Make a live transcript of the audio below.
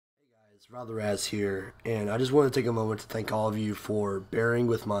It's RobtheRaz here, and I just want to take a moment to thank all of you for bearing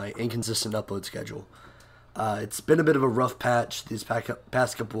with my inconsistent upload schedule. It's been a bit of a rough patch these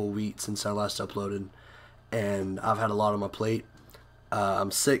past couple of weeks since I last uploaded, and I've had a lot on my plate. I'm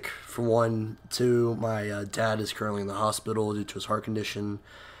sick, for one. Two, my dad is currently in the hospital due to his heart condition,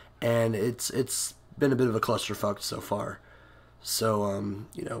 and it's been a bit of a clusterfuck so far. So,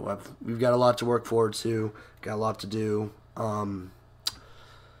 you know, we've got a lot to work forward to, got a lot to do.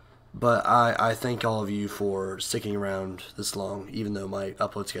 But I thank all of you for sticking around this long, even though my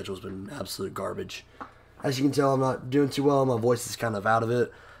upload schedule has been absolute garbage. As you can tell, I'm not doing too well. My voice is kind of out of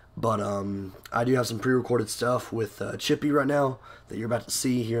it. But I do have some pre-recorded stuff with Chippy right now that you're about to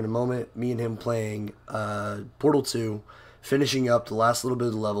see here in a moment. Me and him playing Portal 2, finishing up the last little bit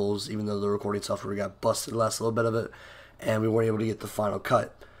of the levels, even though the recording software got busted the last little bit of it, and we weren't able to get the final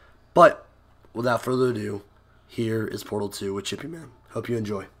cut. But without further ado, here is Portal 2 with Chippymann. Hope you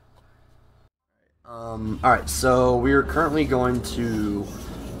enjoy. Alright, so we are currently going to...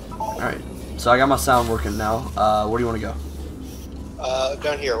 Alright, so I got my sound working now. Where do you want to go?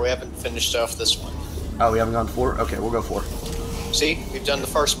 Down here. We haven't finished off this one. Oh, we haven't gone 4? Okay, we'll go 4. See? We've done the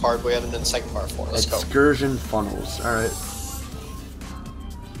first part, but we haven't done the second part for it. Let's go. Excursion funnels. Alright.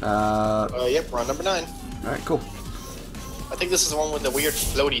 Yep, we're on number 9. Alright, cool. I think this is the one with the weird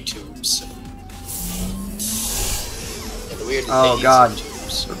floaty tubes. Yeah, the weird God.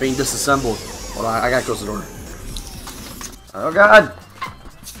 tubes. We're being disassembled. Hold on, I gotta close the door. Oh god!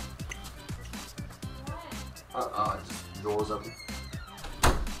 Just doors open.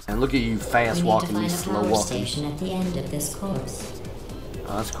 And look at you fast walking, you slow walking. Station at the end of this course.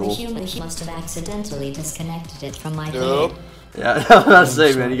 Oh, that's cool. The human must have accidentally disconnected it from my Nope. Yeah, I was about to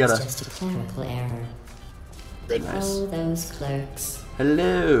say, man, you gotta. It's just a clerical error. Good. Nice. Oh, those clerks.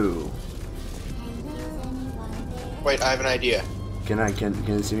 Hello. Wait, I have an idea. Can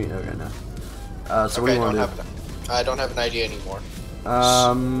you see me? Okay, no. So what do Okay, you want to do? I don't have an idea anymore.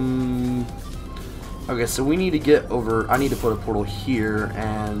 Okay, so we need to get over. I need to put a portal here,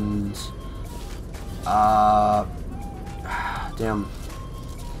 and damn.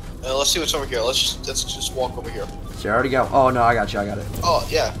 Let's see what's over here. Let's just walk over here. See, I already got. Oh no, I got you. I got it. Oh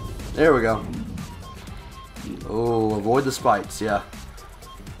yeah. There we go. Oh, avoid the spikes. Yeah.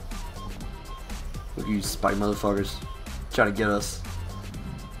 Look at you spike motherfuckers, trying to get us.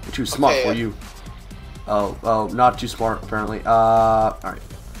 We're too smart for you. Oh, not too smart apparently. Alright.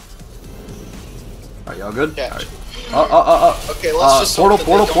 Alright, y'all good? Yeah. Alright. Okay, let's just portal.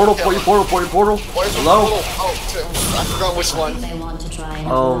 Where's the Hello? portal? Oh, I forgot which one. They want to try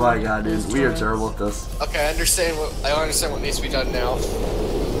and oh my god, dude. We are terrible at this. Okay, I understand what needs to be done now.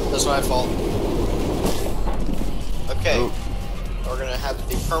 That's my fault. Okay. Oh. We're gonna have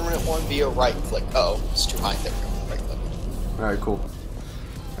the permanent one be a right click. Oh, it's too high. There we go. Right click. Alright, cool.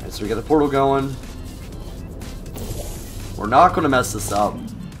 Alright, so we got the portal going. We're not gonna mess this up. I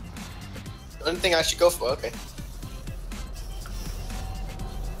didn't think I should go for. Okay.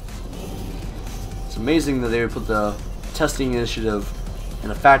 It's amazing that they would put the testing initiative in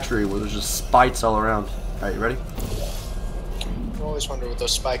a factory where there's just spikes all around. Alright, you ready? I always wonder what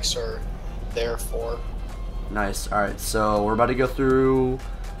those spikes are there for. Nice. Alright, so we're about to go through.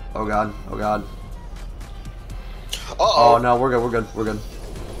 Oh god. Oh god. Uh-oh. Oh no, we're good.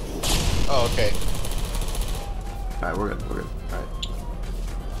 Oh, okay. Alright, we're good. Alright.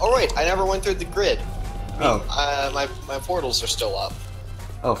 Oh, wait, I never went through the grid. Oh. My portals are still up.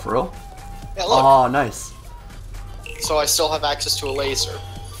 Oh, for real? Yeah, look. Oh, nice. So I still have access to a laser.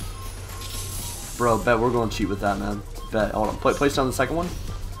 Bro, bet we're going to cheat with that, man. Bet. Hold on. Place down the second one?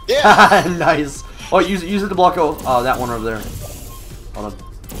 Yeah! Nice. Oh, use it to block that one over there. Hold on.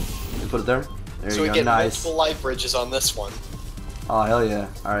 You put it there? There So you we go. get Nice. multiple light bridges on this one. Oh, hell yeah.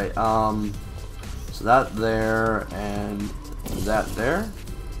 Alright, so that there, and that there?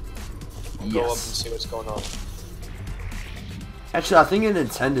 Go up and see what's going on. Actually, I think it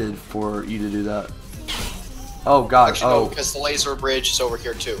intended for you to do that. Oh god. Actually, no, because the laser bridge is over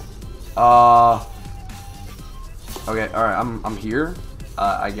here too. Okay. All right. I'm here.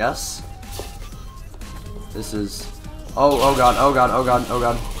 I guess. This is. Oh god.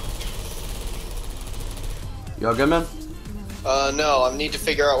 You all good, man? No, I need to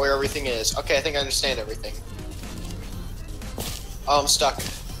figure out where everything is. Okay, I think I understand everything. Oh, I'm stuck.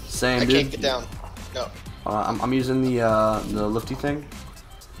 Same, I dude. can't get down. No. I'm using the lifty thing.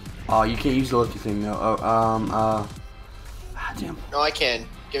 Oh, you can't use the lifty thing though. Oh, damn. No, I can.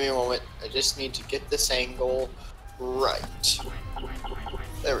 Give me a moment. I just need to get this angle right.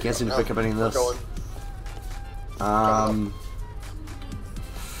 There we go. Can't seem to pick up any of we're this. going.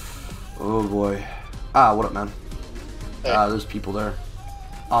 Oh boy. Ah, what up, man? Hey. There's people there.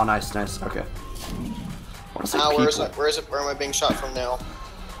 Oh, nice, nice. Okay. Now, where am I being shot from now?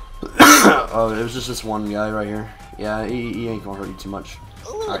 Oh, it was just this one guy right here. Yeah, he ain't gonna hurt you too much.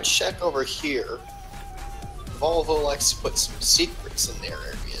 I'm gonna check over here. Volvo likes to put some secrets in their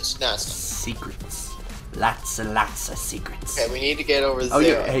areas. Nah, it's Secrets. Lots and lots of secrets. okay, we need to get over there. Oh,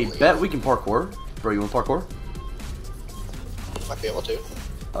 yeah. I Hey, believe. bet we can parkour. Bro, you want parkour? Might be able to.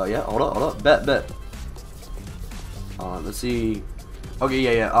 Oh, yeah. Hold up. Bet. Let's see. Okay,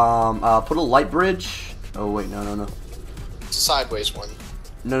 yeah. Put a light bridge. Oh, wait. No. It's a sideways one.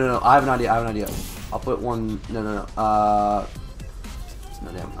 No. I have an idea. I'll put one. No. No,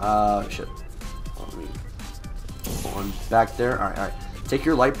 damn. Shit. Let me put one back there. Alright. Take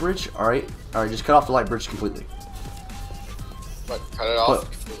your light bridge. Alright, just cut off the light bridge completely. But cut it off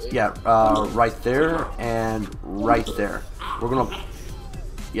completely? Yeah, right there and right there. We're gonna.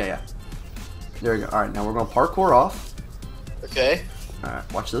 Yeah. There we go. Alright, now we're gonna parkour off. Okay.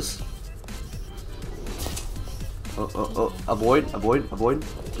 Alright, watch this. Oh. Avoid.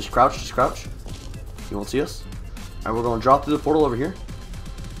 Just crouch. You won't see us. Alright, we're gonna drop through the portal over here.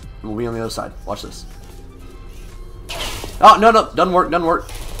 And we'll be on the other side. Watch this. Oh, no. Doesn't work.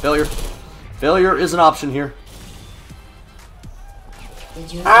 Failure is an option here.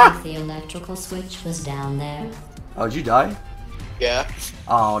 Did you think the electrical switch was down there? Oh, did you die? Yeah.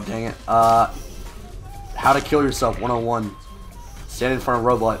 Oh, dang it. How to kill yourself 101. Stand in front of a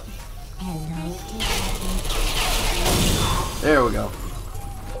robot. There we go.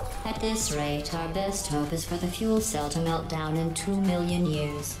 At this rate, our best hope is for the fuel cell to melt down in 2 million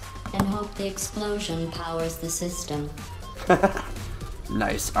years, and hope the explosion powers the system.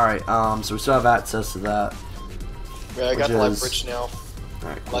 Nice. Alright, so we still have access to that. Yeah, I got the light is- bridge now.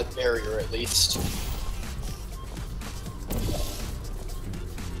 Alright, cool. Light barrier, at least.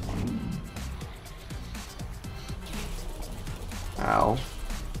 Ow.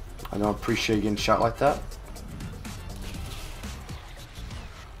 I don't appreciate getting shot like that.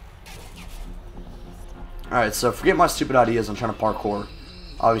 Alright, so forget my stupid ideas on trying to parkour.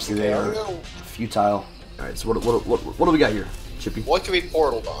 Obviously they are futile. Alright, so what do we got here, Chippy? What can be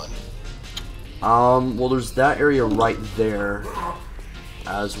portaled on? Well there's that area right there.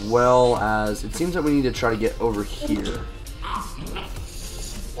 As well as, it seems that we need to try to get over here.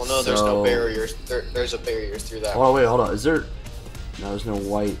 Well, no, there's no barriers. There's a barrier through that. Hold on. Is there? No, there's no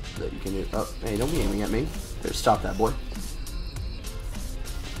white that you can do. Oh, hey, don't be aiming at me. Here, stop that, boy.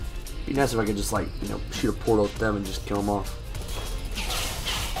 Be nice if I could just shoot a portal at them and just kill them off.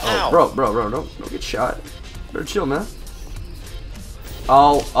 Oh, Ow. bro, don't get shot. Better chill, man.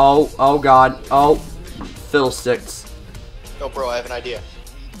 Oh, God. Oh, fiddlesticks. No, bro, I have an idea.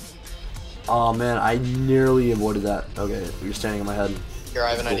 Oh man, I nearly avoided that. Okay, you're standing on my head. Here,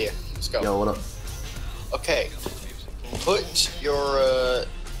 I have an idea. Let's go. Yo, what up? Okay. Put your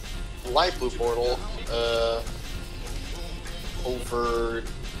light blue portal over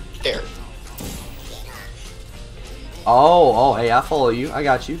there. Oh, hey, I follow you. I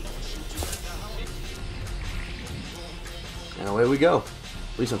got you. And away we go.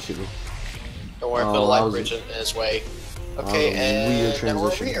 Please don't shoot me. Don't worry, put a that light was bridge in his way. was Okay, a weird and now we're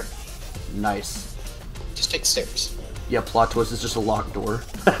over transition. here. Nice. Just take the stairs. Yeah, plot twist is just a locked door.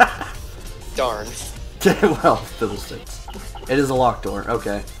 Darn. Well, fiddlesticks. It is a locked door.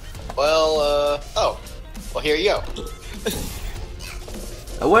 Okay. Well, oh. Well, here you go.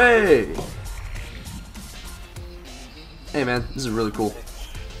 Away! Hey man, this is really cool.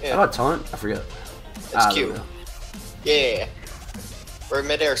 Yeah. How about taunt? I forget. It's there we cute. go. Yeah. We're in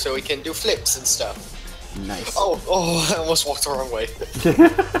midair, so we can do flips and stuff. Nice. Oh, I almost walked the wrong way.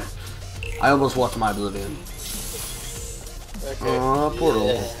 I almost walked my oblivion. Okay. Portal.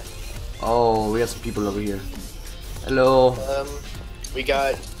 Yeah. Oh, we got some people over here. Hello. We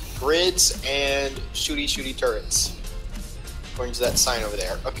got grids and shooty turrets. According to that sign over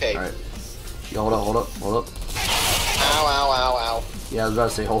there. Okay. Alright. Yo, hold up. Ow. Yeah, I was about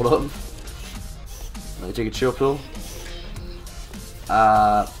to say, hold up. Let me take a chill pill.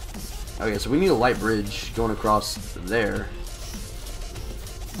 Okay, so we need a light bridge going across there.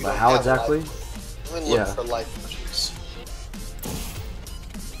 We But don't how have exactly? light. I'm gonna look Yeah. for light bridges.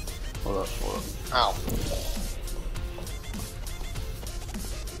 Hold up. Ow.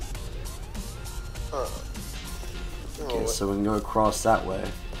 Huh. Okay, so we can go across that way.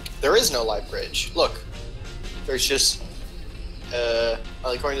 There is no light bridge. Look. There's just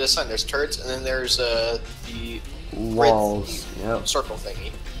according to the sign, there's turrets, and then there's the Walls. Yep. circle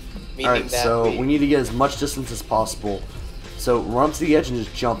thingy. Meaning Alright, that so we need to get as much distance as possible. So run up to the edge and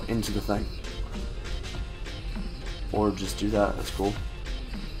just jump into the thing. Or just do that. That's cool.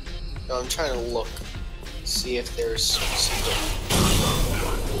 No, I'm trying to look, see if there's something.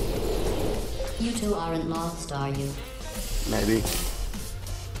 two aren't lost, are you? Maybe.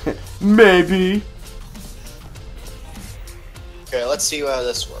 Maybe. Okay, let's see how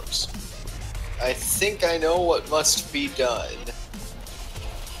this works. I think I know what must be done.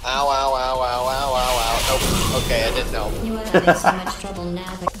 Ow, ow, ow, ow, ow, ow, ow. Nope. Okay, I didn't know. You are having so much trouble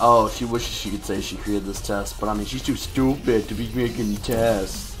navigating. Oh, she wishes she could say she created this test, but I mean, she's too stupid to be making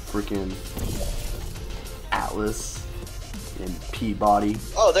tests. Freaking Atlas and Peabody.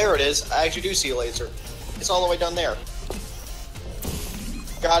 Oh, there it is. I actually do see a laser. It's all the way down there.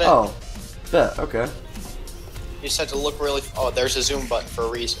 Got it. Oh, bet. Okay. You just had to look really. Oh, there's a zoom button for a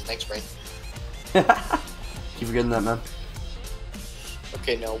reason. Thanks, Brain. Keep forgetting that, man.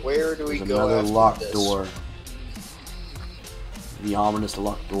 Okay, now where do we There's go another after locked this? door. The ominous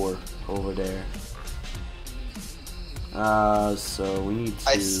locked door over there. So we need to.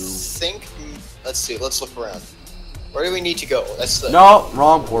 I think. Let's see. Let's look around. Where do we need to go? That's the. No,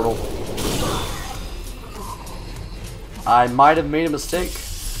 wrong portal. I might have made a mistake.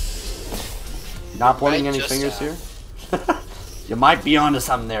 Not pointing any fingers here. You might be onto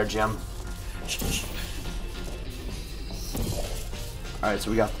something there, Jim. Alright,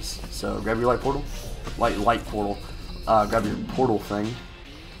 so we got this. So grab your light portal. Light portal. Grab your portal thing.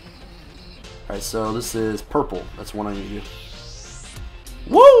 Alright, so this is purple. That's one I need to do.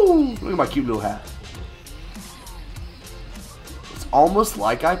 Woo! Look at my cute little hat. It's almost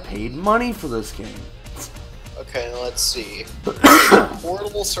like I paid money for this game. Okay, now let's see.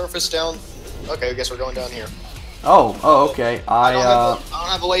 Portable surface down. Okay, I guess we're going down here. Oh, okay. I don't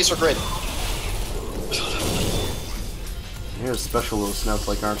have a laser grid. You're a special little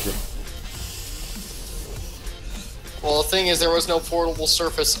snowflake, aren't you? Well, the thing is, there was no portable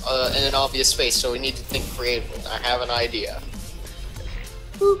surface in an obvious space, so we need to think creatively. I have an idea.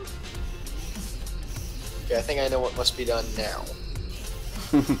 Boop. Okay, I think I know what must be done now.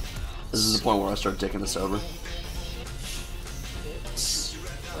 This is the point where I start taking this over. It's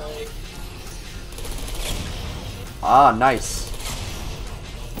like... Ah, nice.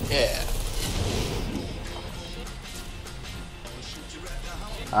 Yeah.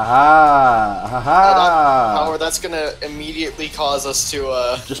 Aha! Aha! Power, that's gonna immediately cause us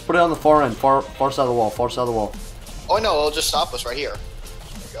to, Just put it on the far end, far side of the wall, far side of the wall. Oh no, it'll just stop us right here.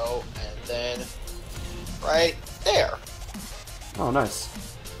 There we go, and then... right there. Oh, nice.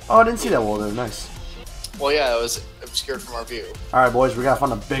 Oh, I didn't see that wall there. Nice. Well, yeah, it was obscured from our view. Alright, boys, we gotta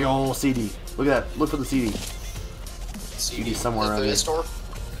find a big old CD. Look at that. Look for the CD. CD somewhere around through here. this door?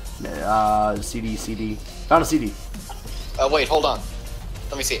 CD. Found a CD. Wait, hold on.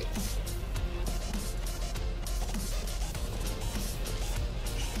 Let me see it.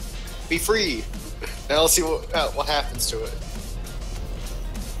 Be free! Now let's see what happens to it.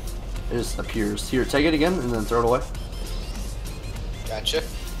 It just appears. Here, take it again and then throw it away. Gotcha.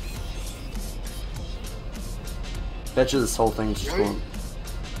 Bet you this whole thing is just going.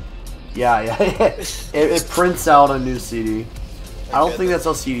 Yeah. it prints out a new CD. I don't think that's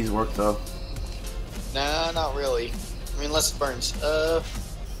how CDs work though. Nah, not really. I mean, unless it burns.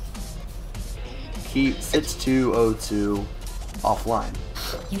 Keep SITS202 offline.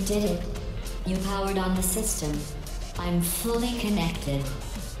 You did it. You powered on the system. I'm fully connected.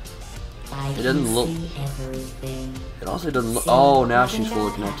 I doesn't can look- see everything. It also doesn't look. See, Oh, now nothing she's fully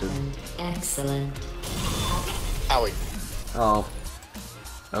bad connected. happened. Excellent. Howie. Oh.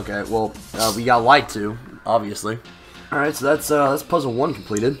 Okay. Well, we got light too, obviously. All right. So that's puzzle 1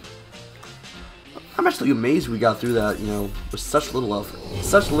 completed. I'm actually amazed we got through that. You know, with such little effort.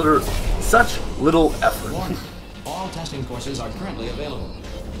 Such little effort. Warning. All testing courses are currently available.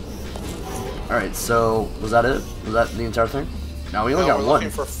 All right. So was that it? Was that the entire thing? No, we only got we're one. looking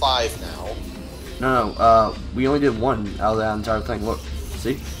for 5 now. No, we only did one out of that entire thing. Look,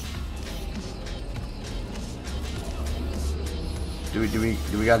 see? Do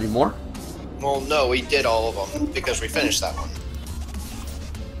we gotta do more? Well, no, we did all of them because we finished that one.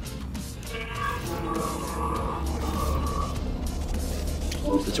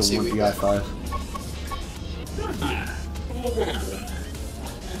 It's a See, one we PI 5.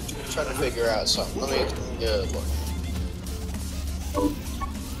 Trying to figure out something. Let me get a look.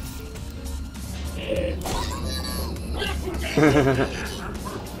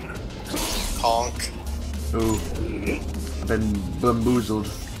 Honk. Ooh, been bamboozled.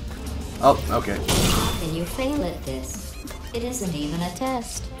 Oh, okay. How can you fail at this? It isn't even a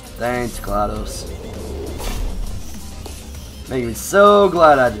test. Thanks, GLaDOS. Make me so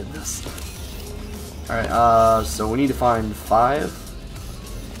glad I did this. Alright, so we need to find 5.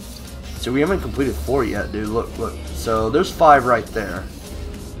 So we haven't completed 4 yet, dude. Look. So there's 5 right there.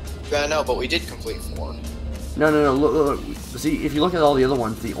 Yeah, I know, but we did complete 4. No. Look. See, if you look at all the other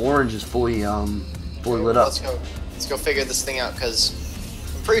ones, the orange is fully lit up. Let's go figure this thing out, because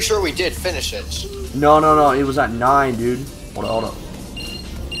I'm pretty sure we did finish it. No. It was at 9, dude. Hold up.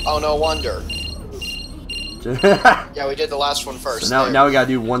 Oh, no wonder. Yeah, we did the last one first. So now we gotta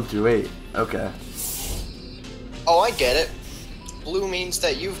do 1 through 8. Okay. Oh, I get it. Blue means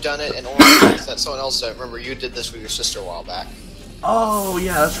that you've done it, and orange means that someone else did it. Remember, you did this with your sister a while back. Oh,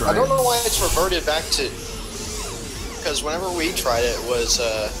 yeah, that's right. I don't know why it's reverted back to... Because whenever we tried it, it was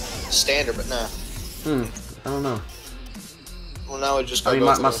standard, but nah. I don't know. Well, now it just I mean,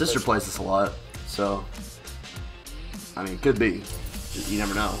 my sister plays this a lot, so... I mean, it could be. You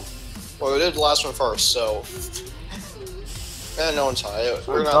never know. Well, we did the last one first, so... no one's high.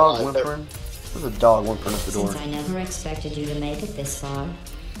 We're not dog live there. whimpering? There's a dog whimpering at the door. Since I never expected you to make it this far,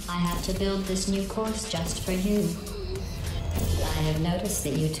 I have to build this new course just for you. I have noticed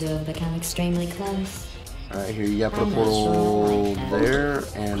that you two have become extremely close. Alright, here you gotta put a portal there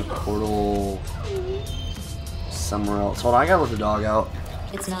and a portal somewhere else. Hold on, I gotta let the dog out.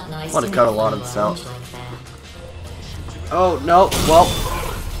 It's not nice I want to to cut a make lot of fun this out. orange like that. Oh, no. Well,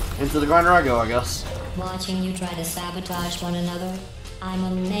 into the grinder I go, I guess. Watching you try to sabotage one another, I'm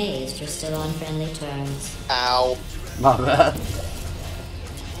amazed you're still on friendly terms. Ow. My bad.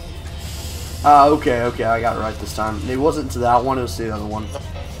 Okay, I got it right this time. It wasn't to that one, it was to the other one.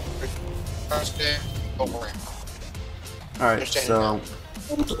 Alright, so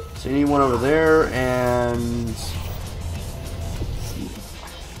you need one over there, and...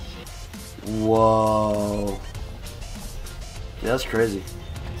 Whoa. Yeah, that's crazy.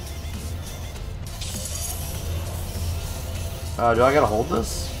 Do I gotta hold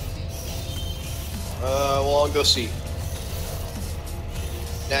this? Well, I'll go see.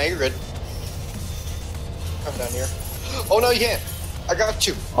 Nah, you're good. Come down here. Oh, no, you can't. I got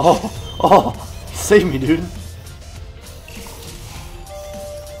you. Oh, save me, dude.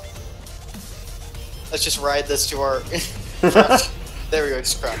 Let's just ride this to our... There we go,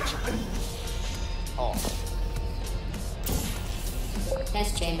 just crouch. Oh.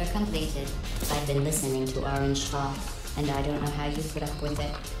 Test chamber completed. I've been listening to Orange talk, and I don't know how you put up with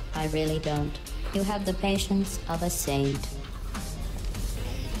it. I really don't. You have the patience of a saint.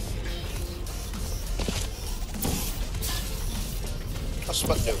 What's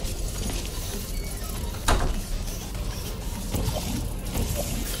what do?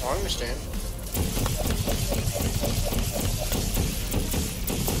 Oh, I understand.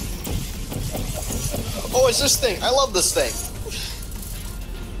 Oh, it's this thing. I love this thing.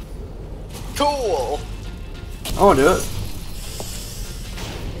 Cool. I wanna do it.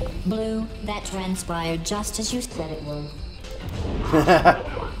 Blue, that transpired just as you said it would.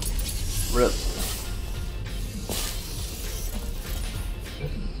 Rip.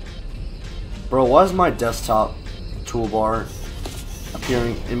 Bro, why is my desktop toolbar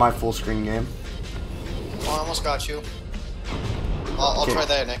appearing in my full screen game? Oh, I almost got you. I'll try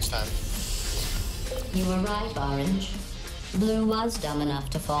that next time. You were right, Orange. Blue was dumb enough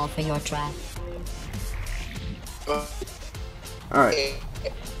to fall for your trap. Alright.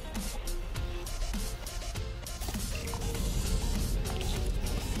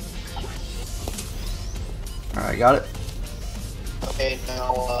 Alright, got it. Okay,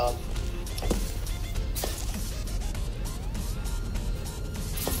 now,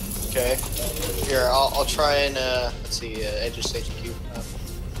 okay. Here, I'll try and, let's see, Edge of Stage Cube.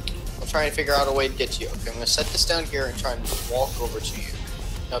 I'll try and figure out a way to get to you. Okay, I'm gonna set this down here and try and walk over to you.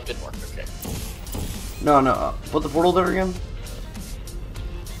 No, it didn't work, okay. No, put the portal there again.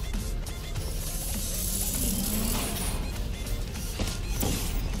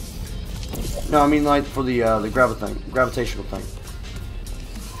 No, I mean like for the gravitational thing.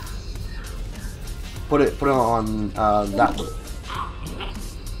 Put it on that one.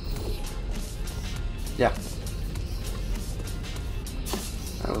 Yeah.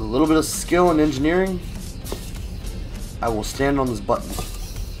 With a little bit of skill and engineering, I will stand on this button.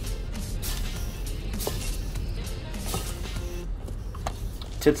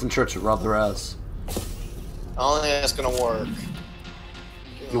 Tips and tricks with RobtheRaz. I don't think that's gonna work.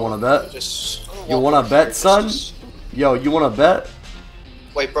 You wanna bet? Just, You wanna bet, son? Yo, you wanna bet?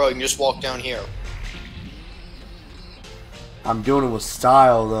 Wait, bro, you can just walk down here. I'm doing it with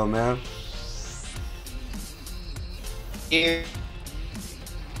style, though, man. Here.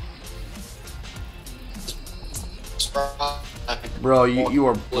 Bro, you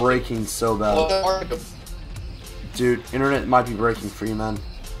are breaking so bad. Dude, internet might be breaking for you, man.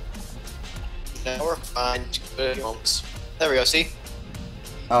 No, we're fine. There we go, see?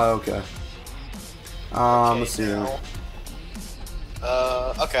 Oh, okay. Okay, Let's see here. now.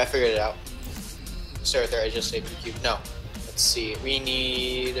 Okay, I figured it out. Stay right there. I just saved the cube. No. Let's see. We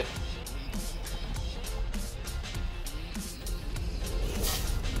need.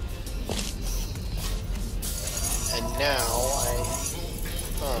 And now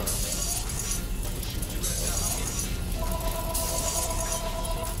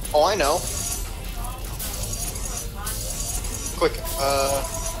Oh, I know. Quick.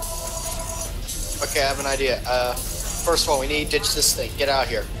 Okay, I have an idea. First of all, we need to ditch this thing. Get out of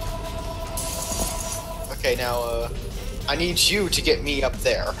here. Okay, now, I need you to get me up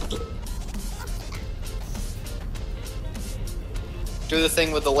there. Do the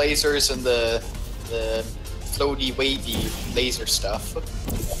thing with the lasers and the floaty, wavy laser stuff.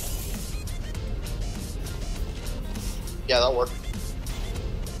 Yeah, that'll work.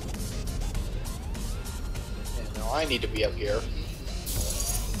 And now I need to be up here.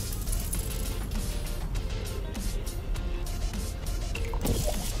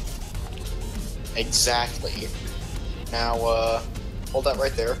 Exactly. Now, hold that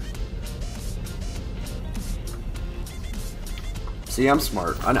right there. See, I'm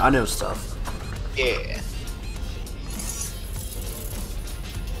smart. I know stuff. Yeah.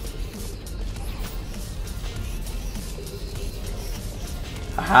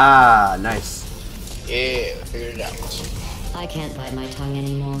 Aha, nice. Yeah, figured it out. I can't bite my tongue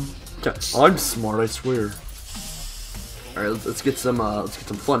anymore. I'm smart, I swear. All right, let's get some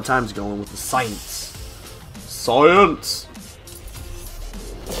fun times going with the science. Science.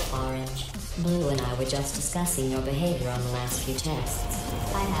 Orange, Blue and I were just discussing your behavior on the last few tests.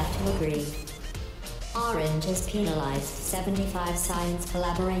 I have to agree. Orange is penalized 75 science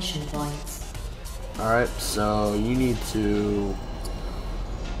collaboration points. All right, so you need to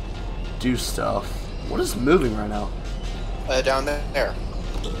do stuff. What is moving right now? Down there.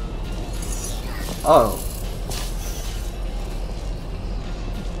 Oh.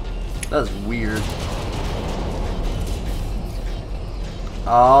 That's weird.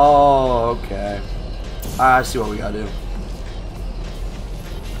 Oh, okay. I see what we gotta do.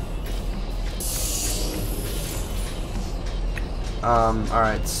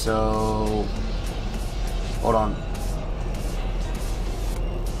 Alright, so hold on.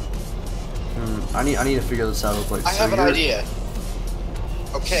 I need to figure this out real quick. I have an idea.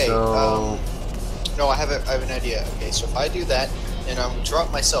 Okay, So no, I have an idea. Okay, so if I do that, and I'm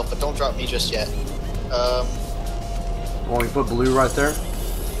drop myself, but don't drop me just yet. when we put blue right there?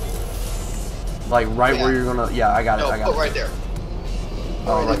 Like right Yeah. where you're gonna I got it, No, I got put it. right there.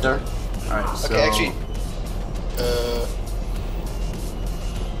 Oh, right there? Alright, so Okay, actually,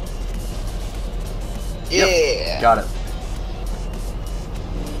 yeah. Yep, got it.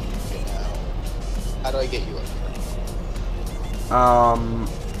 Okay, now, how do I get you up here?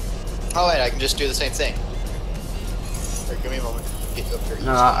 Oh wait, I can just do the same thing. Here, give me a moment. Get you up here.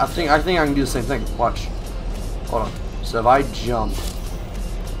 No, I think I can do the same thing. Watch. Hold on. So if I jump,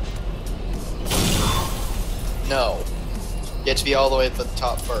 No. You have to be all the way to the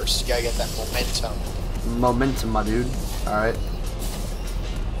top first. You gotta get that momentum. momentum, my dude. All right.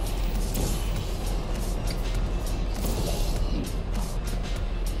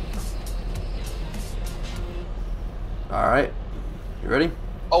 All right. You ready?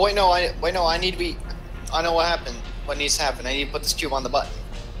 Oh wait, no, I need to be. I know what happened. What needs to happen? I need to put this cube on the button.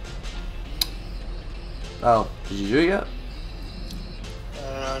 Oh, did you do it yet?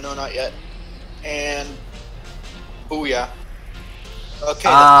 No, not yet. And booyah. Okay,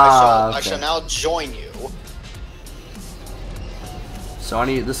 Ah, I okay. shall now join you. So I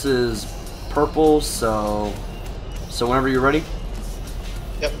need. This is purple. So whenever you're ready.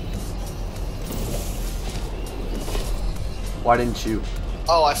 Yep. Why didn't you?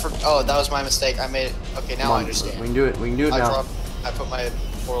 Oh, oh, that was my mistake. I made it. Okay, now Come I on, understand. we can do it. We can do it now. I put my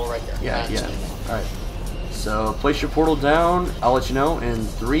portal right there. I Yeah. understand. All right. So place your portal down. I'll let you know in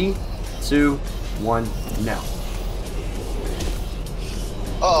 3, 2, 1, now.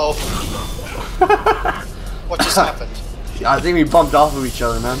 Uh oh. What just happened? I think we bumped off of each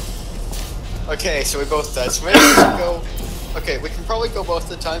other, man. Okay, so we both died. So maybe we should go. Okay, we can probably go both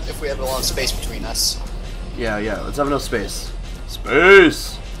at the time if we have a lot of space between us. Yeah. Let's have enough space.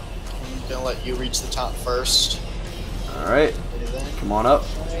 Space. I'm gonna let you reach the top first. All right. And then Come on up.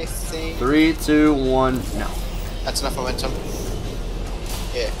 I think 3, 2, 1, now. that's enough momentum.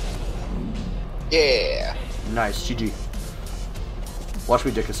 Yeah. Yeah. Nice. GG. Watch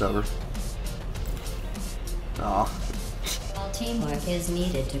me dick us over. Aw. While teamwork is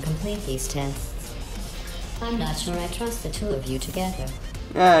needed to complete these tests, I'm not sure I trust the two of you together.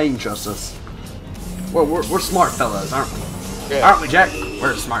 Yeah, you can trust us. We're smart fellas, aren't we? Yeah. Aren't we, Jack?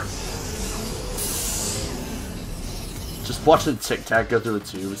 We're smart. Just watching Tic Tac go through a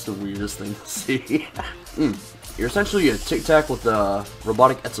tube is the weirdest thing to see. You're essentially a Tic Tac with a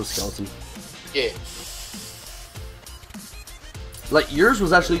robotic exoskeleton. Yeah. Like, yours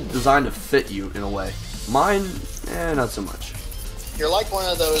was actually designed to fit you in a way. Mine, not so much. You're like one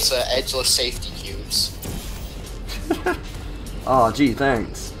of those edgeless safety cubes. Oh, gee,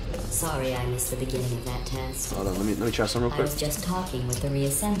 thanks. Sorry I missed the beginning of that test. Hold on, let me try some real I quick. was just talking with the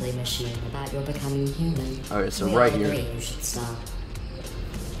reassembly machine about your becoming human. Okay, so We right all here. agree you should stop.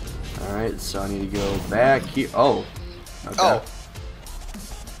 Alright, so I need to go back here. Oh. Okay. Oh.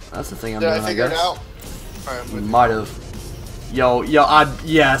 That's the thing I'm Did doing, I figure guess. it out? Alright, We might have. Yo,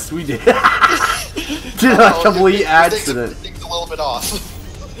 yes, we did. Did a complete accident. Things a little bit off.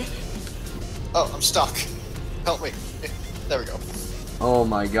 Oh, I'm stuck. Help me. There we go. Oh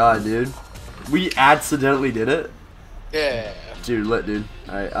my god, dude. We accidentally did it? Yeah. Dude, lit, dude.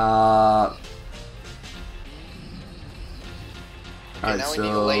 Alright, Okay, now we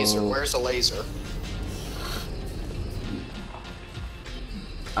need a laser. Where's a laser?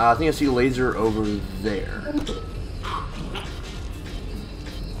 I think I see a laser over there.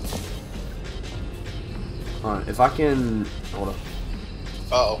 Hold on, if I can... Hold up.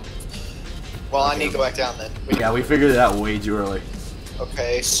 Uh-oh. Well, I need to go back down then. Yeah, we figured it out way too early.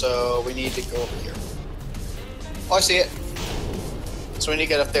 Okay, so we need to go over here. Oh, I see it. So we need to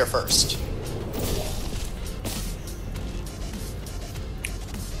get up there first.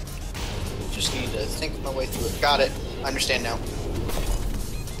 Just need to think my way through it. Got it. I understand now.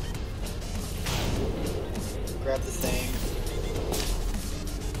 Grab the thing.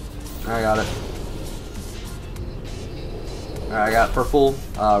 I got it. Alright, I got purple,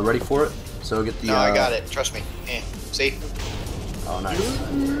 ready for it. So get the, No, I got it. Trust me. See? Oh, nice.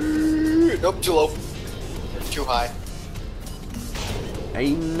 Nope, too low. Or too high.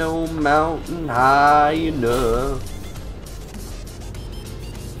 Ain't no mountain high enough.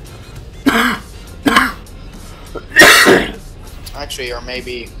 Actually, or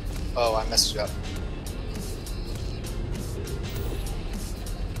maybe... Oh, I messed it up.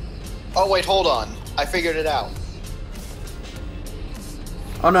 Oh, wait, hold on. I figured it out.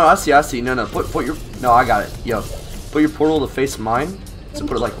 Oh no, I see. No, put your. No, I got it. Yo, put your portal to face mine. So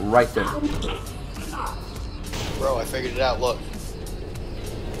put it like right there. Bro, I figured it out. Look.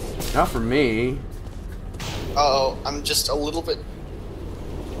 Not for me. Uh-oh, I'm just a little bit...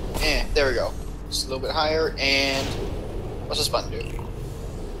 there we go. Just a little bit higher, and... What's this button do?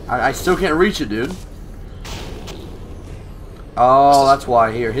 I still can't reach it, dude. Oh, that's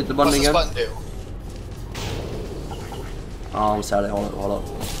why. Here, hit the button What's again. this button do? Oh, I almost had it. Hold up.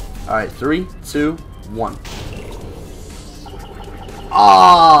 Alright, 3, 2, 1.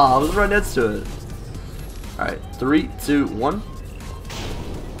 Ah, I was right next to it. Alright, 3, 2, 1.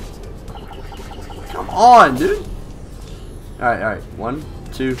 Come on, dude. Alright. 1,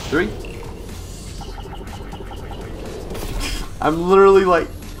 2, 3. I'm literally like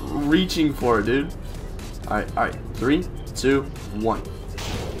reaching for it, dude. Alright. 3, 2, 1.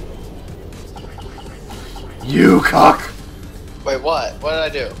 You cock! Wait, what? What did I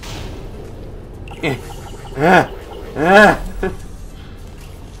do?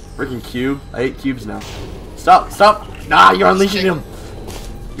 Freaking cube. I hate cubes now. Stop! Nah, you're unleashing them!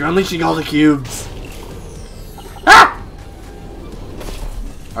 You're unleashing all the cubes! Ah!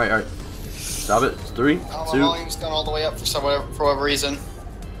 Alright. Stop it. 3, 2. Oh, my volume's gone all the way up for whatever reason.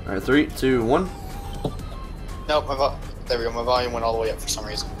 Alright, 3, 2, 1. Nope, there we go. My volume went all the way up for some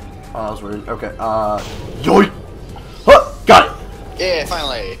reason. Oh, that was weird. Okay, yoink! Huh! Got it! Yeah,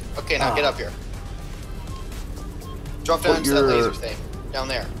 finally. Okay, now get up here. Drop down Put into that laser thing. Down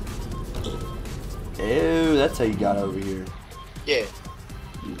there. Ew, that's how you got over here. Yeah.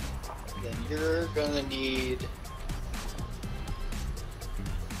 Then you're gonna need...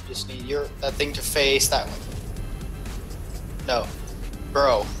 Just need that thing to face that way. No.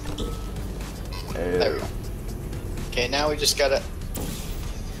 Bro. There we go. Okay, now we just gotta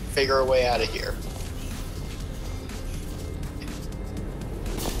figure a way out of here.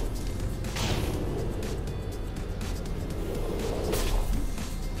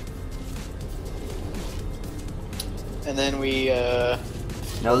 And then we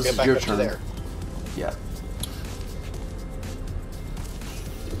Now this get is back your up to turn. there. Yeah.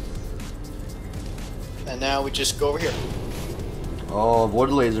 And now we just go over here. Oh, avoid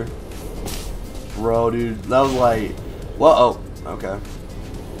the laser. Bro, dude, that was like... Whoa, oh, okay.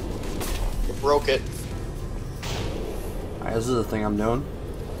 You broke it. Alright, this is the thing I'm doing.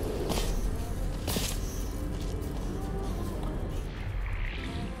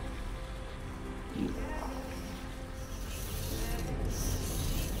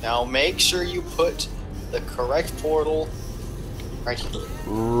 Now make sure you put the correct portal right here.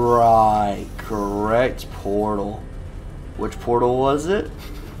 Right, correct portal. Which portal was it?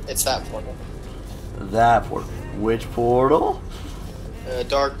 It's that portal. That portal. Which portal?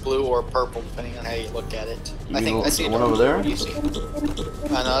 Dark blue or purple, depending on how you look at it. You I think I see the a one dark over blue. there? What do you see?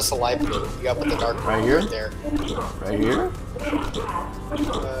 No, that's a light blue. You got to put the dark blue Right here? right there. Right here?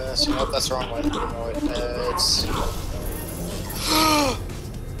 So nope, that's the wrong way. No, it's.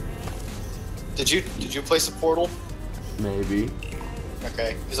 Did you place a portal? Maybe.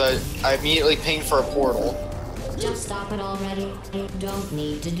 Okay, because I immediately pinged for a portal. Just stop it already. You don't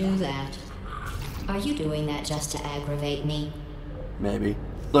need to do that. Are you doing that just to aggravate me? Maybe.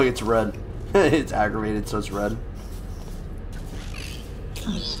 Look, it's red. It's aggravated, so it's red.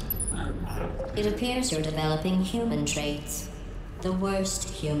 It appears you're developing human traits. The worst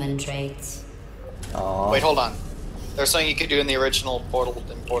human traits. Aww. Wait, hold on. There's something you could do in the original Portal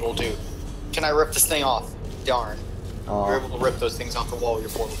and Portal 2. Can I rip this thing off? Darn. You're able to rip those things off the wall with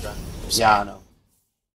your portal gun. Yeah, I know.